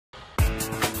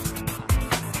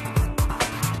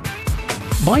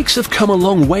Bikes have come a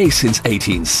long way since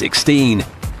 1816.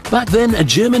 Back then, a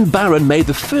German baron made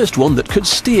the first one that could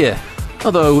steer,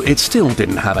 although it still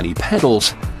didn't have any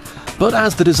pedals. But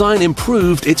as the design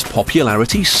improved, its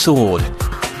popularity soared.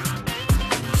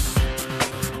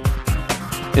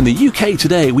 In the UK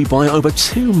today, we buy over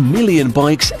 2 million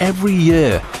bikes every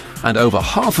year, and over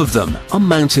half of them are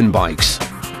mountain bikes.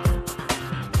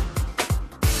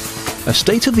 A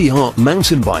state-of-the-art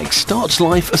mountain bike starts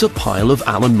life as a pile of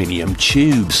aluminium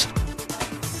tubes.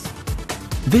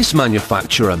 This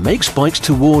manufacturer makes bikes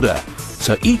to order,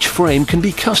 so each frame can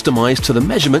be customized to the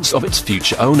measurements of its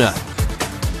future owner.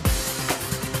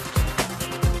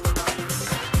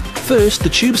 First, the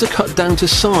tubes are cut down to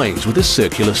size with a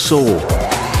circular saw.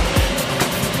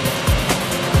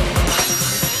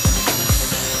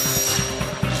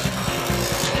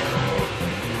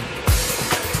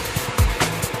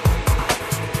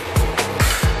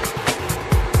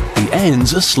 The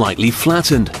ends are slightly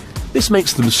flattened. This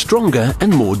makes them stronger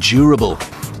and more durable.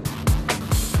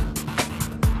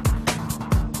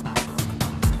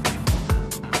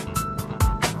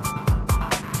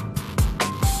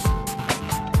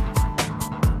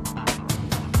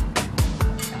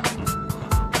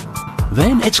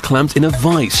 Then it's clamped in a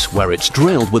vise where it's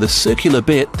drilled with a circular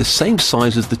bit the same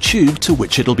size as the tube to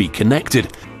which it'll be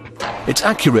connected. It's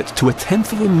accurate to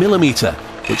 1/10 of a millimeter,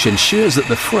 which ensures that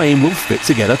the frame will fit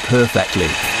together perfectly.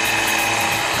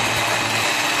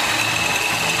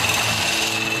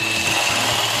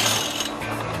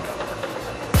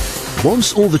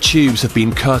 Once all the tubes have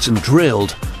been cut and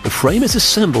drilled, the frame is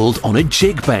assembled on a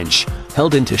jig bench,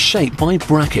 held into shape by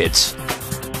brackets.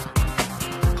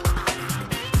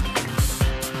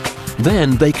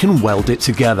 Then they can weld it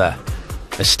together.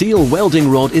 A steel welding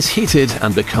rod is heated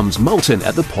and becomes molten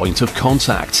at the point of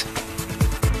contact.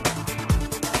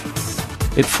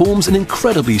 It forms an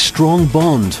incredibly strong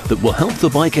bond that will help the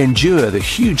bike endure the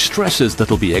huge stresses that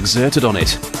will be exerted on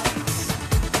it.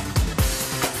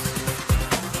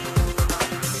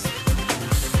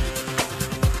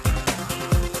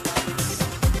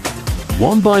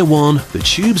 One by one, the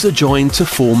tubes are joined to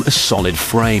form a solid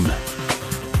frame.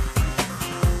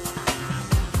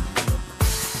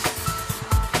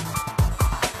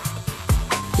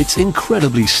 It's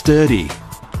incredibly sturdy,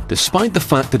 despite the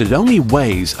fact that it only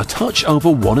weighs a touch over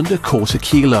 1¼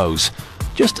 kilos,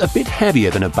 just a bit heavier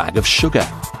than a bag of sugar.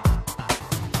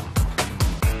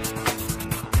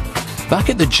 Back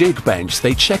at the jig bench,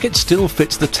 they check it still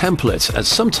fits the template, as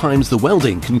sometimes the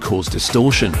welding can cause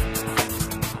distortion.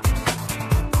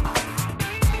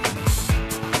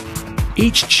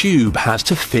 Each tube has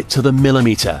to fit to the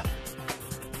millimeter.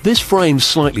 This frame's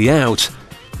slightly out,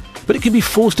 but it can be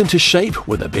forced into shape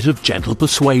with a bit of gentle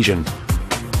persuasion.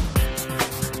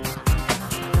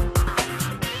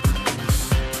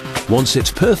 Once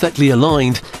it's perfectly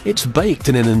aligned, it's baked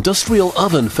in an industrial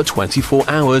oven for 24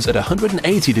 hours at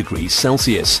 180 degrees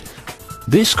Celsius.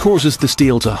 This causes the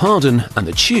steel to harden and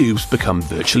the tubes become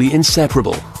virtually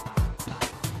inseparable.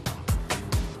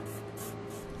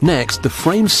 Next, the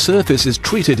frame's surface is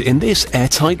treated in this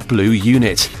airtight blue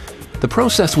unit. The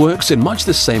process works in much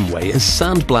the same way as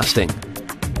sandblasting.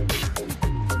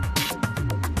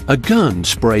 A gun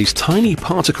sprays tiny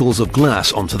particles of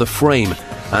glass onto the frame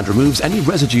and removes any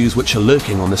residues which are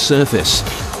lurking on the surface.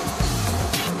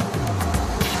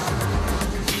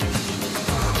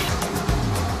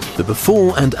 The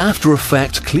before and after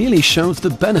effect clearly shows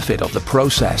the benefit of the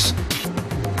process.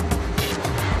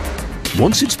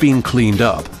 Once it's been cleaned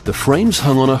up, the frame's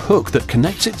hung on a hook that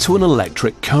connects it to an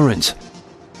electric current.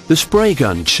 The spray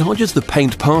gun charges the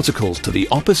paint particles to the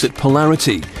opposite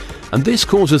polarity, and this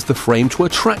causes the frame to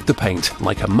attract the paint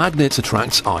like a magnet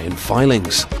attracts iron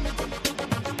filings.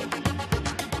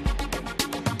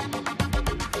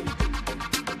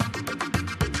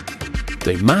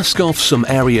 They mask off some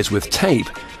areas with tape,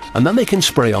 and then they can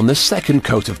spray on the second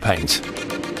coat of paint.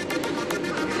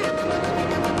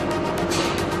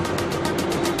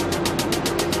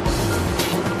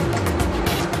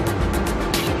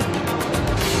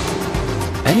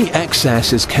 Any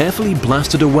excess is carefully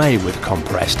blasted away with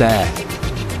compressed air.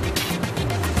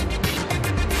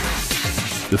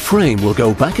 The frame will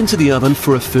go back into the oven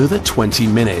for a further 20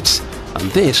 minutes,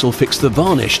 and this will fix the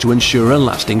varnish to ensure a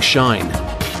lasting shine.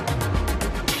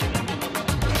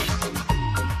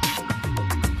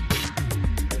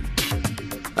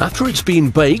 After it's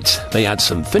been baked, they add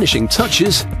some finishing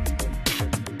touches,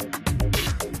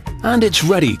 and it's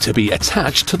ready to be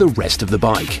attached to the rest of the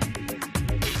bike.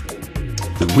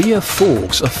 The rear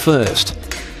forks are first.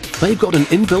 They've got an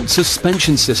inbuilt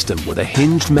suspension system with a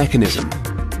hinged mechanism.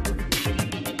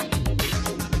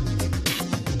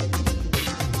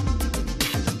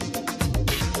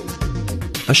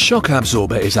 A shock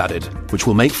absorber is added, which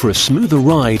will make for a smoother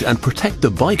ride and protect the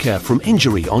biker from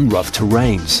injury on rough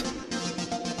terrains.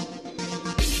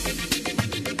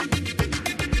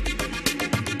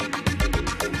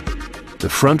 The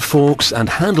front forks and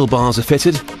handlebars are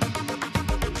fitted,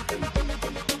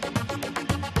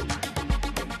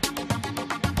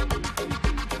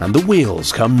 and the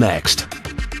wheels come next.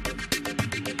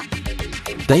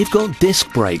 They've got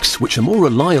disc brakes, which are more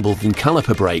reliable than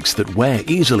caliper brakes that wear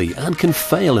easily and can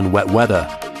fail in wet weather.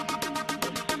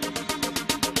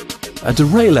 A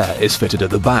derailleur is fitted at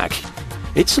the back.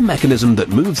 It's a mechanism that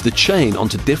moves the chain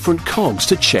onto different cogs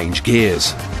to change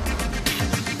gears.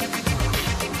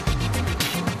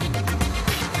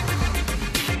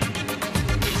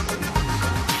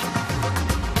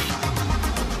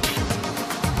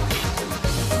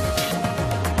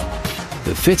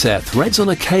 The fitter threads on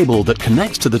a cable that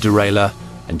connects to the derailleur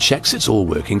and checks it's all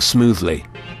working smoothly.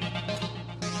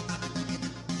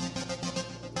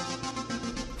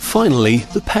 Finally,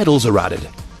 the pedals are added.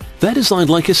 They're designed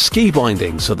like a ski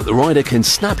binding so that the rider can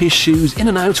snap his shoes in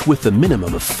and out with the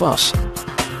minimum of fuss.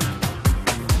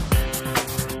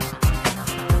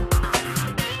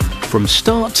 From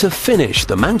start to finish,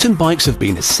 the mountain bikes have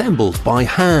been assembled by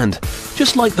hand,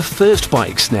 just like the first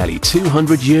bikes nearly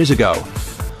 200 years ago.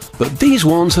 But these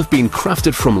ones have been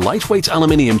crafted from lightweight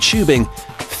aluminium tubing,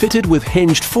 fitted with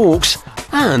hinged forks,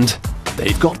 and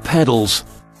they've got pedals.